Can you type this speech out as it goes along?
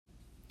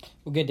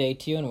Well, good day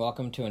to you, and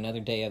welcome to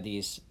another day of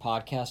these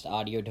podcast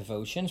audio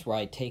devotions where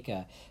I take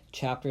a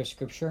chapter of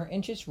Scripture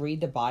and just read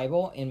the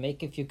Bible and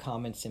make a few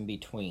comments in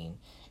between.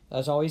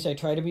 As always, I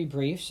try to be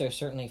brief, so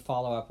certainly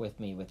follow up with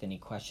me with any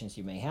questions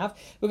you may have.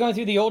 We're going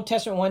through the Old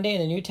Testament one day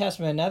and the New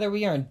Testament another.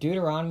 We are in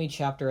Deuteronomy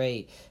chapter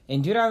 8.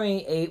 In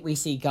Deuteronomy 8, we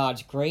see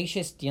God's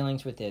gracious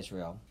dealings with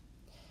Israel.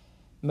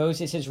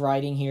 Moses is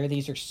writing here.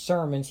 These are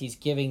sermons he's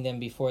giving them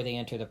before they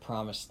enter the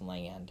promised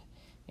land.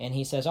 And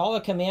he says, all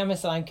the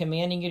commandments that I'm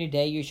commanding you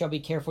today, you shall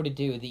be careful to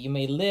do, that you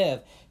may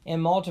live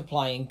and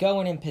multiply and go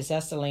in and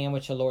possess the land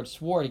which the Lord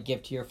swore to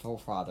give to your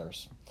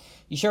forefathers.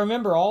 You shall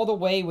remember all the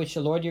way which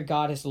the Lord your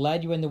God has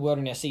led you in the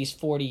wilderness these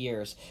 40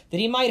 years, that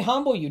he might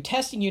humble you,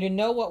 testing you to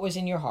know what was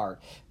in your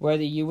heart,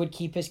 whether you would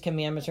keep his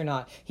commandments or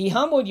not. He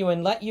humbled you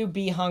and let you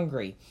be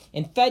hungry,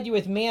 and fed you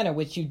with manna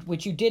which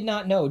you did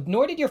not know,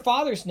 nor did your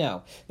fathers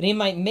know, that he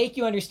might make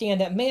you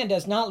understand that man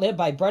does not live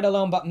by bread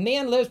alone, but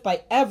man lives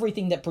by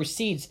everything that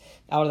proceeds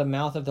out of the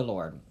mouth of the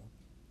Lord.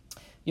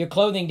 Your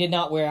clothing did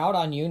not wear out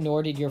on you,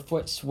 nor did your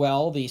foot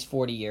swell these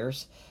 40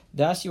 years.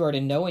 Thus you are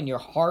to know in your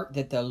heart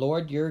that the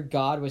Lord your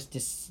God was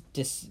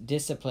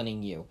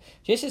disciplining you,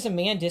 just as a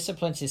man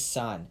disciplines his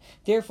son.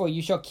 Therefore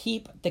you shall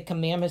keep the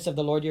commandments of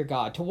the Lord your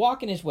God, to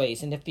walk in his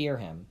ways and to fear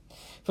him.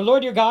 For the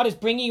Lord your God is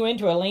bringing you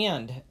into a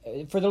land.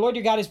 For the Lord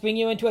your God is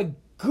bringing you into a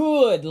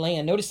good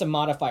land. Notice the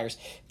modifiers.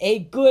 A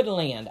good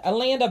land. A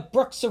land of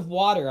brooks of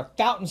water, of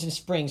fountains and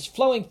springs,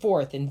 flowing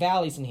forth in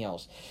valleys and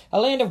hills. A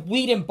land of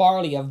wheat and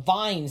barley, of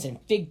vines and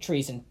fig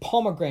trees and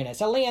pomegranates.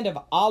 A land of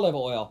olive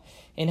oil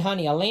and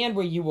honey. A land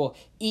where you will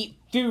eat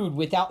food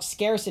without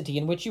scarcity,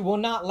 in which you will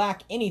not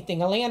lack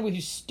anything. A land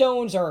whose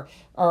stones are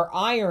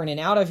iron,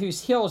 and out of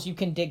whose hills you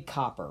can dig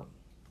copper.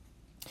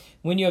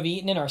 When you have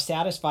eaten and are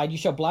satisfied, you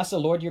shall bless the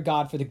Lord your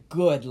God for the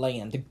good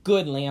land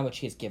which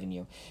he has given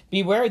you.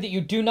 Beware that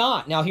you do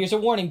not, now here's a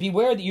warning,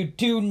 beware that you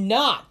do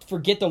not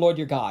forget the Lord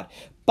your God,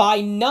 by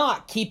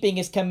not keeping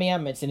his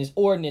commandments and his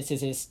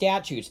ordinances and his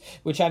statutes,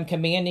 which I'm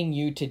commanding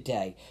you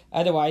today.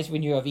 Otherwise,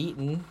 when you have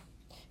eaten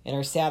and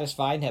are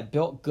satisfied and have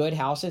built good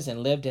houses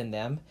and lived in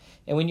them,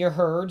 and when your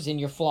herds and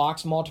your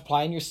flocks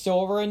multiply, and your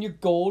silver and your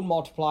gold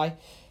multiply,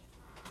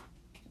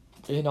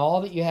 and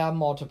all that you have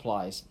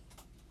multiplies,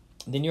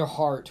 then your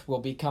heart will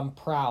become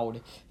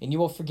proud, and you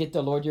will forget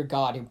the Lord your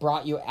God, who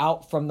brought you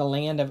out from the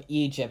land of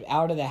Egypt,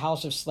 out of the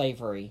house of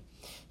slavery.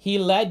 He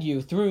led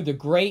you through the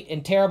great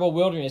and terrible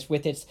wilderness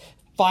with its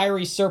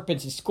fiery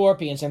serpents and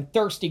scorpions and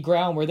thirsty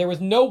ground where there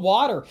was no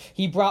water.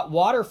 He brought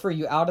water for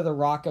you out of the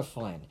rock of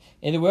flint.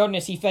 In the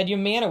wilderness he fed you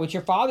manna, which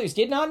your fathers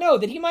did not know,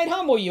 that he might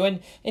humble you and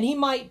that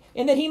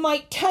he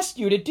might test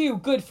you to do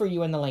good for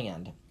you in the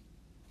land.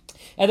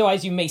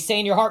 Otherwise you may say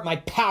in your heart, my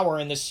power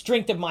and the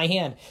strength of my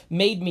hand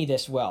made me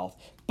this wealth.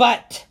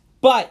 But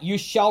you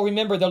shall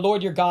remember the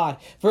Lord your God,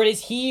 for it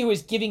is he who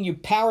is giving you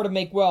power to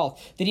make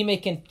wealth, that he may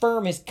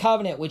confirm his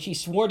covenant which he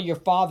swore to your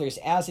fathers,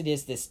 as it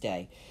is this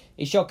day.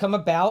 It shall come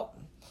about,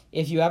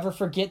 if you ever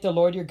forget the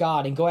Lord your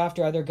God and go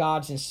after other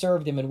gods and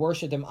serve them and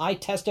worship them, I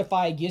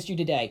testify against you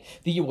today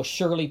that you will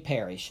surely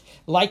perish.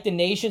 Like the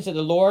nations that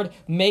the Lord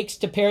makes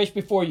to perish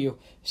before you,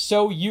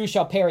 so you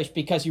shall perish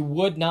because you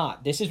would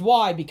not. This is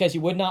why, because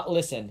you would not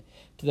listen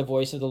to the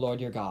voice of the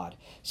Lord your God.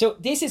 So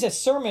this is a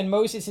sermon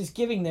Moses is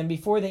giving them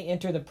before they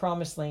enter the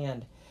promised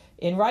land.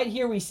 And right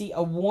here we see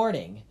a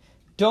warning.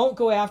 Don't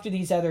go after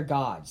these other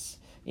gods.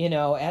 You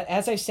know,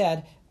 as I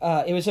said,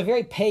 it was a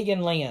very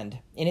pagan land.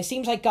 And it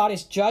seems like God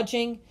is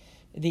judging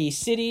the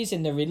cities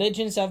and the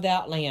religions of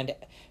that land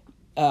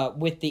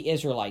with the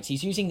Israelites.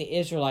 He's using the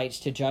Israelites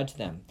to judge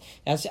them.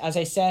 As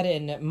I said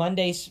in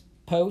Monday's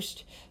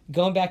post,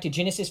 going back to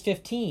Genesis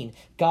 15,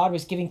 God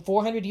was giving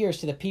 400 years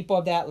to the people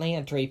of that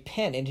land to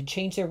repent and to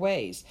change their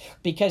ways,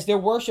 because their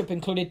worship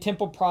included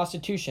temple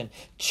prostitution,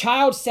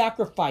 child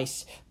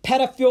sacrifice,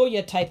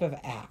 pedophilia type of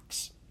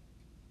acts.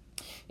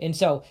 And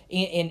so,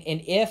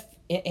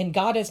 and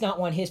God does not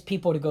want his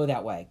people to go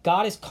that way.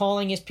 God is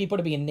calling his people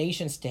to be a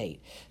nation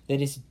state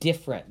that is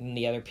different than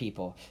the other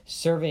people,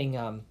 serving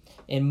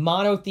in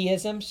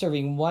monotheism,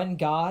 serving one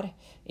God,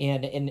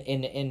 and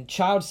in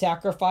child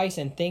sacrifice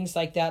and things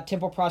like that.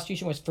 Temple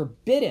prostitution was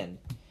forbidden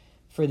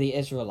for the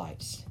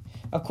Israelites.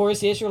 Of course,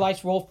 the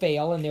Israelites will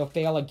fail, and they'll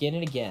fail again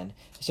and again.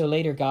 So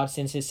later, God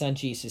sends his son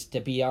Jesus to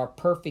be our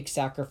perfect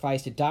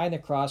sacrifice, to die on the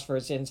cross for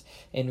our sins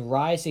and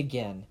rise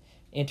again,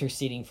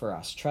 interceding for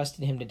us. Trust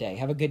in him today.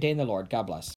 Have a good day in the Lord. God bless.